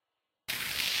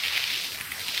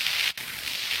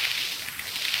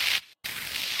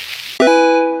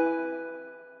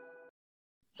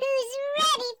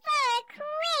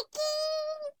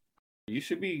you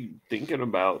should be thinking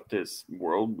about this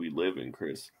world we live in,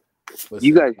 Chris. Listen,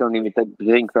 You guys don't even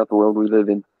think about the world we live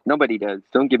in. Nobody does.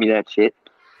 Don't give me that shit.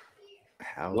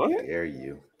 how What? dare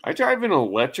you? I drive an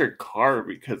electric car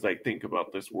because I think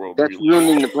about this world. That's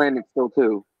ruining the planet still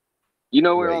too. You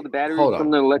know where Wait, all the batteries hold on.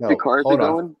 from the electric No, cars are hold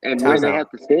on. going, and Time where they out. have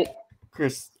to sit.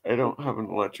 Chris, I don't have an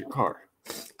electric car.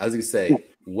 I was gonna say,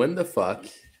 when the fuck?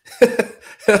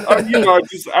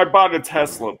 I bought a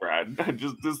Tesla, Brad. I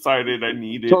just decided I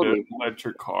needed Totally. an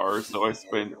electric car, so I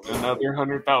spent another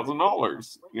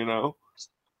 $100,000.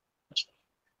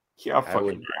 Yeah, I fucking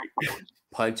would right.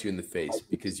 punch you in the face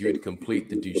because you would complete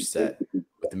the douche set with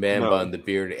the man No. bun, the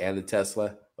beard, and the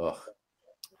Tesla. Ugh.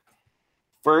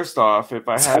 First off, if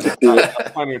I had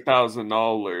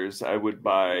 $100,000, I would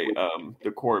buy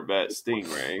the Corvette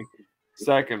Stingray.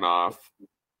 Second off,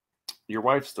 your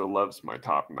wife still loves my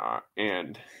top knot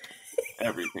and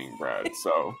everything, Brad.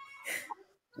 So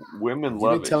women You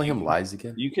love been it. telling him lies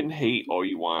again? You can hate all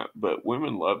you want, but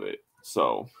women love it.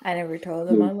 So I never told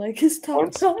him I like his top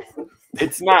Once- knot.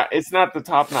 it's not the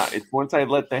top knot. It's once I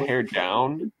let the hair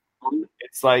down.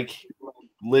 It's like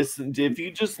if you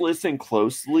just listen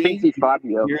closely, Thinks he's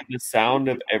Fabio. hear the sound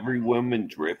of every woman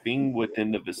dripping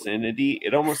within the vicinity.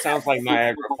 It almost sounds like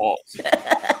Niagara Falls.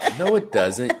 No, it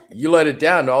doesn't. You let it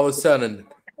down, and all of a sudden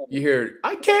you hear,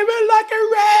 "I came in like a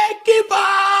wrecking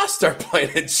ball." Start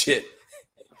playing that shit.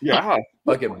 Yeah,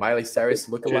 Fucking Miley Cyrus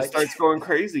it lookalike. starts going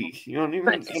crazy. You don't even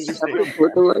understand.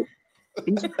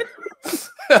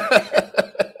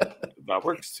 That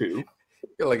works too.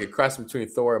 You're like a cross between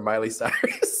Thor and Miley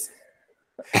Cyrus.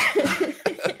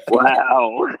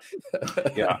 Wow.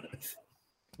 Yeah.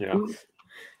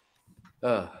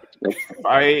 Ugh.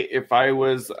 If I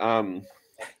was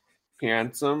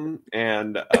handsome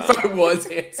and If I was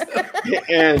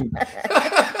handsome.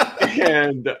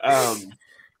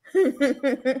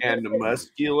 and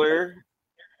muscular,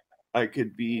 I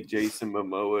could be Jason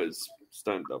Momoa's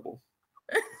stunt double.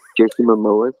 Jason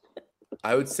Momoa.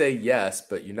 I would say yes,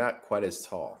 but you're not quite as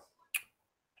tall.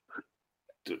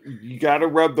 You got to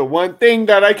rub the one thing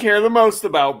that I care the most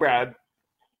about, Brad.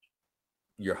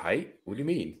 Your height? What do you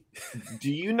mean?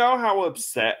 Do you know how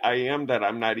upset I am that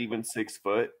I'm not even 6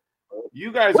 foot?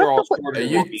 You guys are all shorter. Are than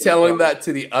you me, telling so- that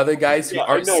to the other guys who Yeah, I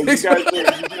aren't know you 6 guys, foot? you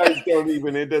guys don't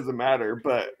even. It doesn't matter.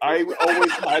 But I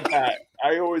always had that.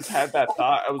 I always had that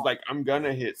thought. I was like, I'm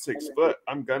gonna hit 6 foot.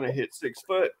 I'm gonna hit 6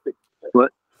 foot.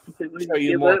 What? To show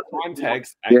you more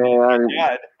context, I Yeah, mean, my I-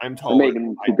 dad. I'm I taller made than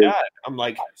him my too big. dad. I'm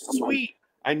like, sweet.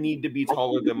 I need to be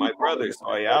taller than my brother. So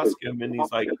I ask him, and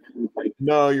he's like,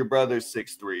 no, your brother's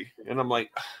 6'3". And I'm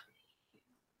like,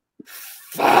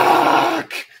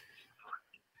 fuck.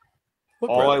 What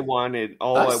All I brother? wanted,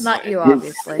 Us? Not you, His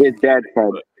obviously. dad's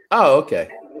head. Oh, okay.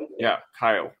 Yeah,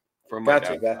 Kyle from my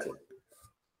Gotcha, dad. gotcha.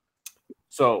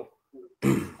 So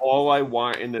all I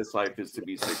want in this life is to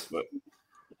be 6 foot.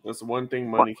 That's the one thing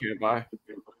money can't buy.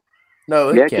 No,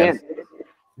 it Yeah, can. can.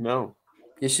 No,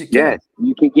 Yes, you Yeah, can.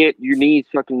 you can get your knees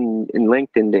fucking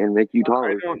lengthened and make you I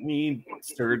taller. don't need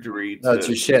surgery No, it's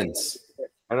your to. shins.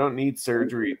 I don't need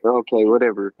surgery Okay,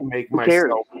 whatever. to make Who cares?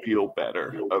 myself feel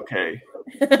better. Okay.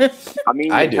 I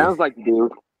mean, I it do. sounds like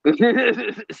you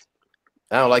do.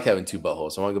 I don't like having two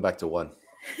buttholes. I want to go back to one.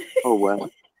 Oh, wow.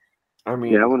 I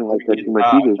mean, Yeah, I wouldn't like that too much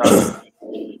uh,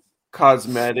 either.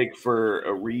 cosmetic for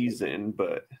a reason,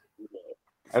 but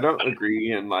I don't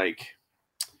agree in like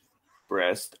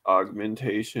breast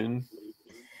augmentation.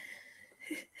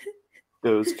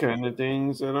 Those kind of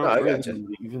things. I don't I really gotcha.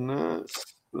 believe in that.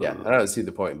 Yeah, I don't see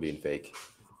the point in being fake.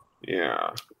 Yeah.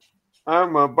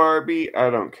 I'm a Barbie. I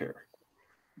don't care.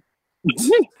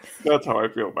 That's how I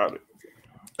feel about it.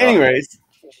 Anyways,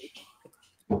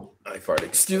 I farted.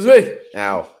 Excuse me.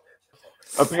 Ow.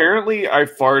 apparently I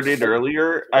farted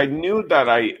earlier. I knew that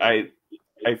I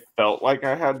felt like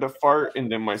I had to fart,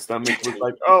 and then my stomach was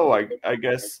like, oh, I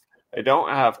guess I don't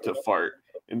have to fart.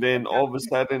 And then all of a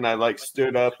sudden I like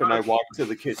stood up and I walked to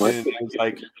the kitchen and I was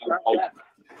like,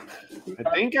 I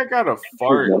think I got a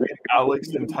fart. And Alex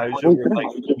and Tyja were like,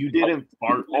 you didn't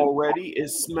fart already? It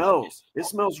smells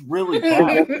really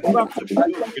bad. I'm about to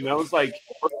poop. And I was like,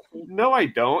 no, I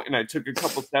don't. And I took a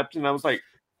couple steps and I was like,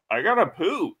 I gotta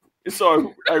poop.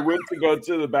 So I went to go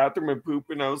to the bathroom and poop,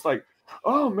 and I was like,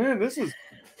 oh man, this is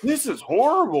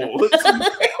horrible. This is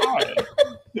bad.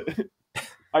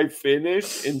 I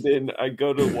finish and then I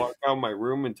go to walk out my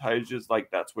room and Tyja's like,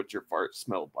 that's what your fart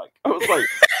smelled like. I was like,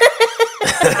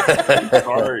 I'm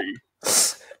sorry.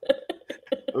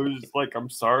 I was just like, I'm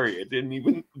sorry. I didn't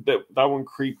even that one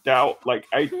creeped out. Like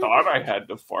I thought I had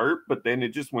to fart, but then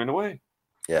it just went away.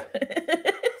 Yeah.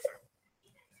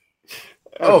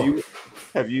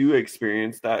 Have you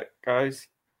experienced that, guys?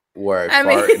 where I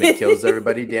fart and it kills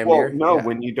everybody damn Well, near? no, Yeah.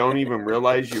 when you don't even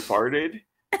realize you farted.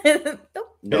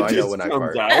 No, I know when I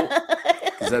comes fart. out.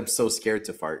 Because I'm so scared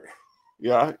to fart.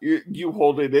 Yeah, you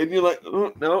hold it in. You're like,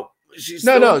 oh, no, she's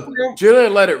No, still in the room.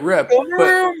 Julian let it rip. Still in the But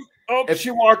room. Oh, if-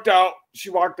 she walked out. She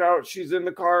walked out. She's in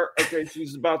the car. Okay,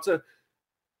 she's about to.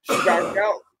 She backed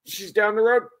out. She's down the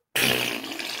road.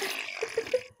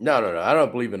 no. I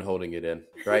don't believe in holding it in,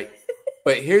 right?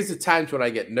 But here's the times when I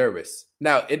get nervous.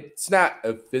 Now, it's not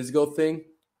a physical thing,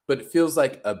 but it feels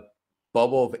like a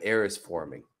bubble of air is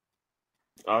forming.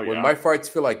 Oh, When my farts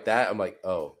feel like that, I'm like,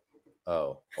 oh,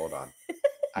 hold on.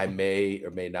 I may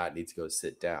or may not need to go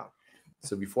sit down.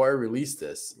 So before I release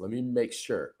this, let me make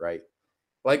sure, right?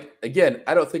 Like, again,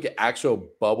 I don't think an actual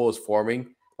bubble is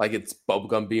forming, like it's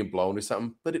bubblegum being blown or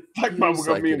something, but it Like feels bubblegum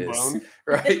like being it is, blown.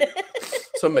 right?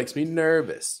 So it makes me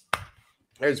nervous.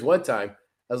 There's one time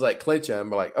I was like clenching,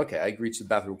 I'm like, okay, I reached the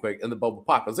bathroom quick, and the bubble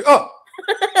popped. I was like, oh,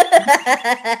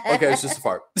 okay, it's just a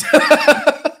fart.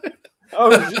 Oh,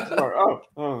 it's just a fart.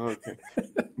 Oh, okay.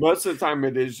 Most of the time,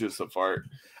 it is just a fart.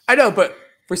 I know, but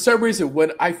for some reason,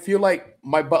 when I feel like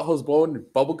my butthole's blowing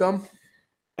bubble gum,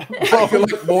 I feel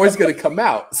like more is going to come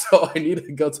out. So I need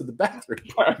to go to the bathroom.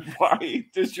 Why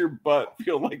does your butt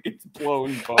feel like it's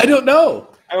blowing bubble? I don't know.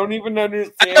 I don't even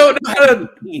understand. I don't know how to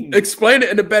explain it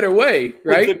in a better way,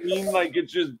 right? Does it mean like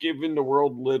it's just giving the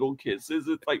world little kisses?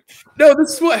 It's like, no,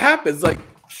 this is what happens. Like,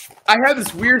 I have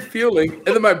this weird feeling, and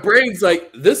then my brain's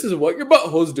like, this is what your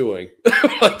butthole's doing.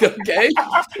 Like, okay.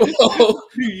 Well,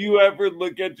 do you ever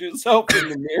look at yourself in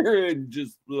the mirror and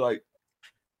just like,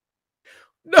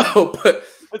 no, but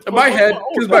in my head,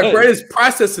 because my brain is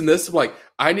processing this, I'm like,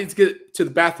 I need to get to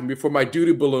the bathroom before my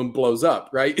doo-doo balloon blows up,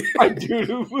 right? my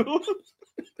doo-doo balloon?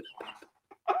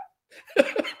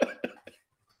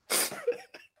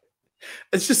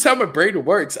 It's just how my brain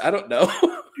works. I don't know.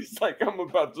 He's like, I'm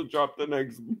about to drop the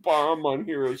next bomb on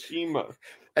Hiroshima.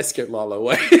 I scared Lala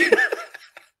away.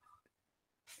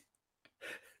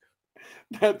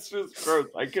 That's just gross.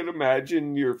 I can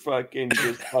imagine you're fucking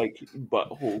just like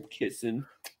butthole kissing.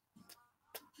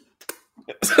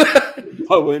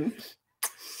 Blowing.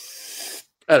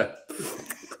 Other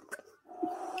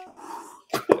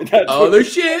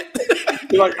shit.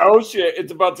 You're like, oh shit,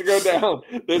 it's about to go down.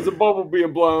 There's a bubble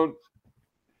being blown.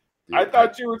 Dude, I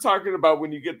thought you were talking about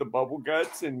when you get the bubble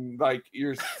guts and like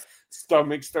your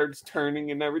stomach starts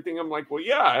turning and everything. I'm like, well,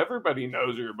 yeah, everybody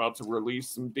knows you're about to release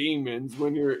some demons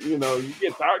when you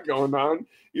get that going on.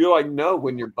 You're like, no,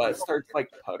 when your butt starts like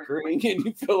puckering and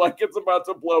you feel like it's about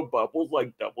to blow bubbles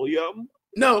like double yum.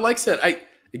 No, like I said, I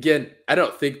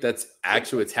don't think that's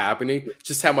actually what's happening. It's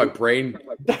just how my brain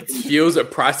feels or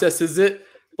processes it.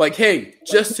 Like, hey,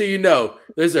 just so you know,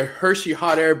 there's a Hershey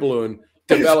hot air balloon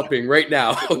developing right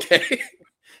now. Okay. I'm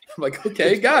like,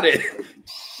 okay, got it.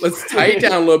 Let's tie it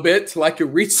down a little bit till I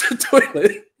can reach the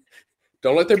toilet.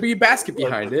 Don't let there be a basket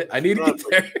behind it. I need to get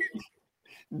there.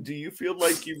 Do you feel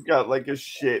like you've got like a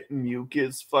shit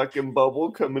mucus fucking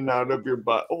bubble coming out of your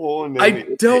butthole? And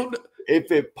then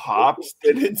if it pops,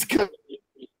 then it's gonna be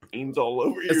all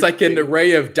over. It's like an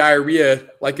array of diarrhea,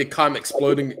 like a comet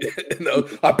exploding. And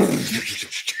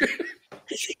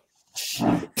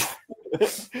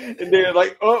they're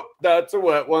like, oh, that's a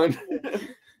wet one.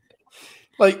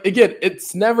 Like, again,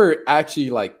 it's never actually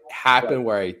like happened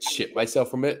where I shit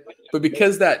myself from it, but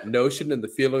because that notion and the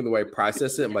feeling, the way I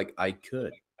process it, I'm like, I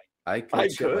could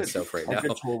shit myself right now. I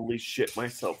could totally shit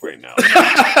myself right now.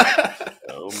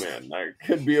 Oh man, that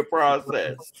could be a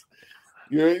process.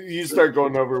 You start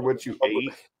going over what you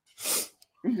ate.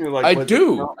 You're like, I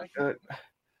do.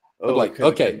 Oh, like,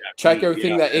 okay, check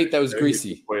everything that ate that was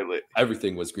greasy. Toilet.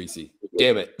 Everything was greasy.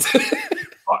 Damn it.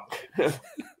 Fuck.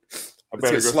 It's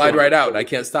gonna slide right out and I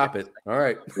can't stop it. All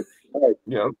right.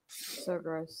 Yeah. So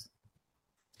gross.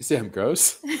 You say I'm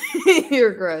gross?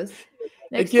 You're gross.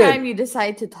 Next Again, time you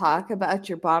decide to talk about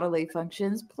your bodily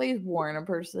functions, please warn a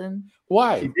person.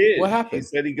 Why? He did. What happened? He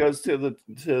said he goes to the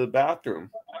bathroom.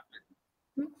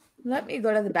 Let me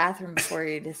go to the bathroom before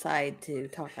you decide to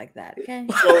talk like that, okay?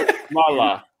 So,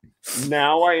 Lala,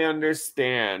 now I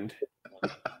understand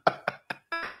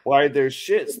why there's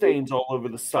shit stains all over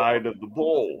the side of the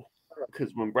bowl.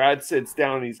 Because when Brad sits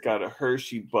down, he's got a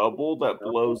Hershey bubble that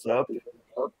blows up.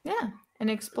 Yeah, and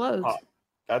explodes.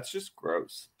 That's just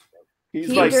gross. He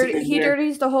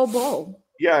dirties the whole bowl.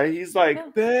 Yeah, he's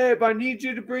like, babe, I need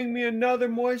you to bring me another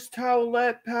moist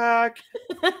towelette pack.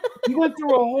 He went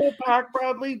through a whole pack,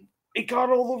 Bradley. It got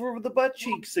all over the butt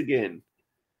cheeks again.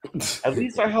 At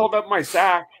least I held up my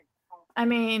sack. I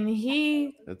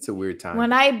mean, That's a weird time.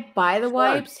 when I buy the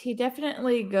wipes, he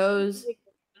definitely goes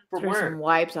From through where? some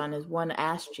wipes on his one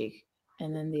ass cheek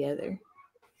and then the other.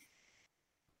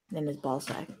 in his ball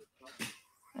sack.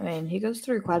 I mean, he goes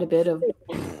through quite a bit of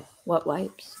wet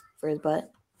wipes for his butt.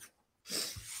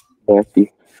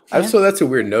 Nasty. So that's a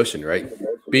weird notion, right?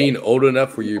 Being old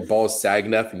enough where your balls sag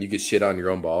enough and you get shit on your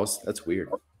own balls. That's weird.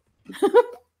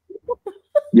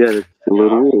 Yeah, it's a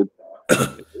little weird.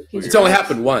 It's only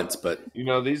happened once, but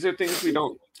these are things we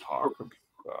don't talk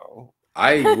about.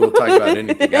 I will talk about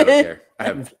anything. I don't care. I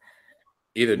have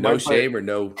either no shame or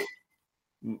no.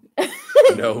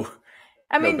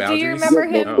 I mean, no do you boundaries? remember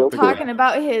him No. talking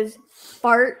about his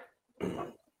fart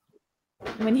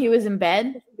when he was in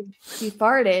bed? He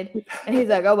farted, and he's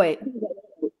like, "Oh wait,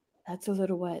 that's a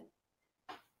little wet,"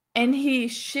 and he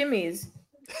shimmies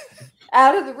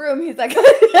out of the room. He's like,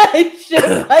 "I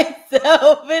shit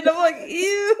myself," and I'm like,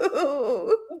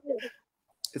 "Ew."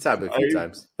 It's happened a few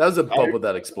times. That was a bubble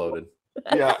that exploded.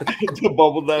 Yeah, the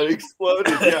bubble that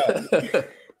exploded. Yeah.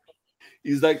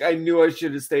 He's like, I knew I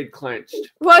should have stayed clenched.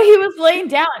 Well, he was laying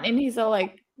down, and he's all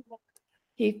like,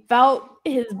 he felt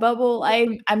his bubble.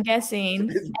 I'm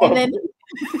guessing, and then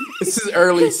this is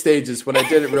early stages when I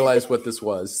didn't realize what this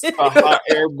was. A hot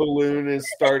air balloon is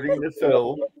starting to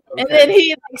fill, and then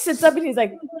he sits up and he's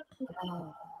like,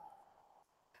 "Oh,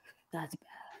 that's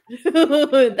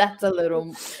bad. that's a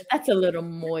little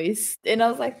moist." And I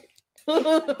was like,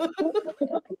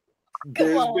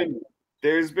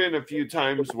 There's been a few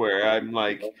times where I'm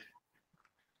like,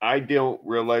 I don't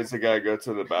realize I gotta go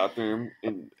to the bathroom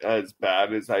as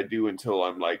bad as I do until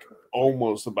I'm like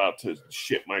almost about to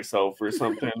shit myself or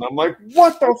something. And I'm like,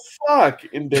 what the fuck?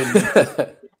 And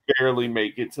then barely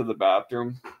make it to the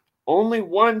bathroom. Only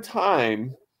one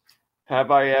time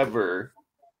have I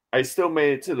still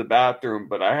made it to the bathroom,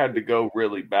 but I had to go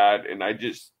really bad and I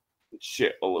just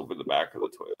shit all over the back of the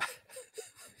toilet.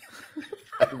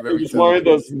 It was one of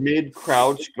those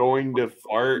mid-crouch going to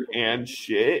fart and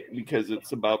shit because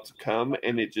it's about to come,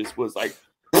 and it just was like,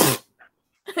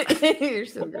 "You're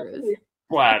so gross."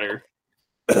 Splatter.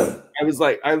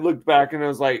 I looked back and I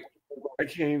was like, I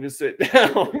can't even sit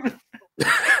down.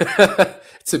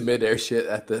 It's a midair shit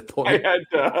at the point. I had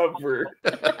to hover.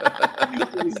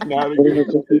 It was not a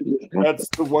good. That's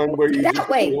the one where you That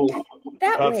way.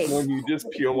 That's when you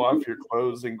just peel off your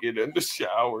clothes and get in the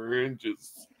shower and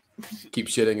just keep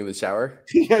shitting in the shower.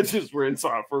 Yeah, just rinse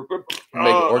off real quick.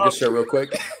 Make an orchestra real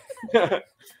quick.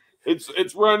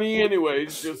 It's runny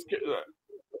anyways. Just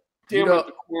damn it,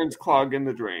 the corn's clogging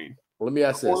the drain. Let me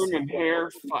ask this: corn and hair,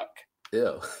 fuck.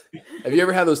 Ew. Have you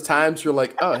ever had those times you're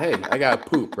like, oh hey, I got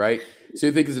poop, right? So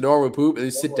you think it's a normal poop, and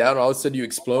you sit down, and all of a sudden you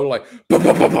explode like, boom,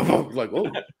 boom, boom, boom, boom. Like, whoa,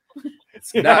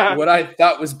 it's not what I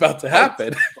thought was about to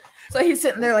happen. So he's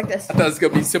sitting there like this. I thought it was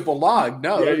gonna be simple log.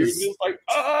 No, yeah, you're just like,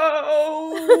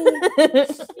 oh.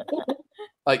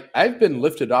 Like I've been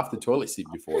lifted off the toilet seat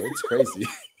before. It's crazy.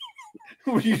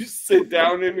 When you sit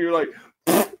down and you're like,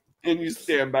 and you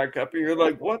stand back up and you're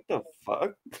like, what the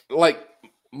fuck? Like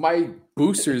my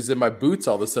boosters in my boots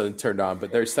all of a sudden turned on,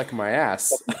 but they're stuck in my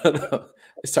ass.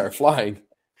 They started flying.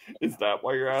 Is that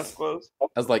why your ass glows? I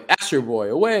was like, Astro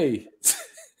Boy, away.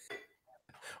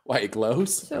 Why it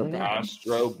glows? So bad.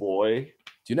 Astro Boy.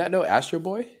 Do you not know Astro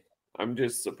Boy? I'm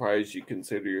just surprised you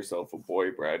consider yourself a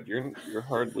boy, Brad. You're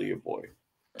hardly a boy.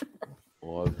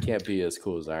 Well, it can't be as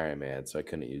cool as Iron Man, so I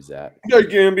couldn't use that. I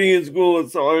can't be as cool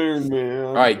as Iron Man.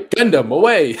 All right, Gundam,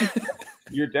 away.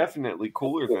 You're definitely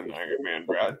cooler than Iron Man,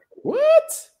 Brad.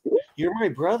 What? You're my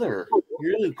brother.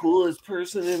 You're the coolest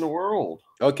person in the world.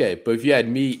 Okay, but if you had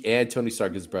me and Tony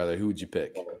Stark as brother, who would you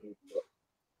pick?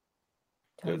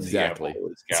 Exactly.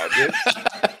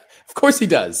 Of course he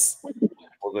does.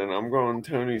 Well, then I'm going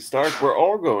Tony Stark. We're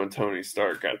all going Tony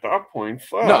Stark at that point.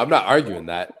 Fuck. No, I'm not arguing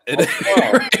that.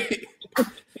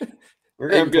 We're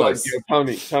going to be like, yo,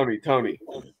 Tony,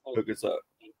 hook us up.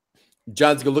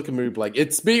 John's going to look at me and be like,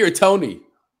 it's me or Tony.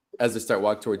 As I start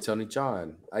walking towards Tony,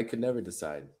 John, I could never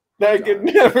decide. Could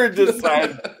never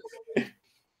decide.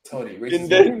 Tony, and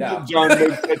then John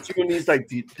looks at you and he's like,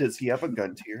 does he have a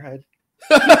gun to your head?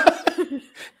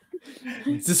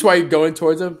 Is this why you're going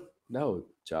towards him? No,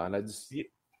 John. I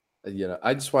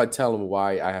just want to tell him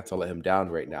why I have to let him down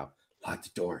right now. Lock the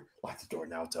door. Lock the door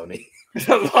now, Tony.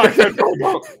 Lock the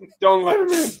door. Don't let him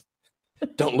in.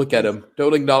 Don't look at him.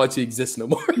 Don't acknowledge he exists no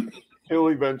more. He'll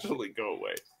eventually go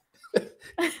away.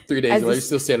 3 days later, you're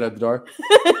still standing at the door.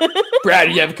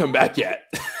 Brad, you haven't come back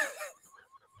yet.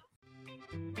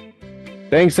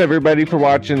 Thanks, everybody, for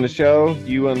watching the show.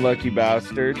 You unlucky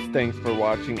bastards. Thanks for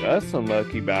watching us,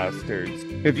 unlucky bastards.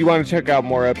 If you want to check out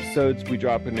more episodes, we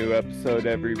drop a new episode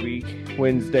every week.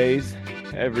 Wednesdays.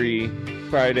 Every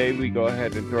Friday, we go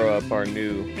ahead and throw up our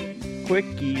new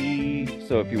quickie.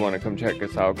 So if you want to come check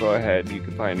us out, go ahead. You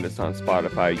can find us on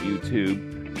Spotify, YouTube.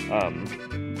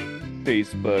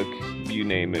 Facebook, you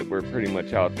name it. We're pretty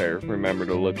much out there. Remember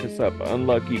to look us up,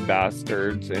 Unlucky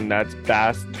Bastards, and that's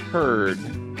Bastard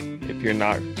if you're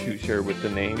not too sure with the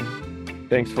name.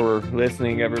 Thanks for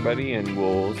listening, everybody, and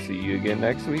we'll see you again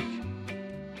next week.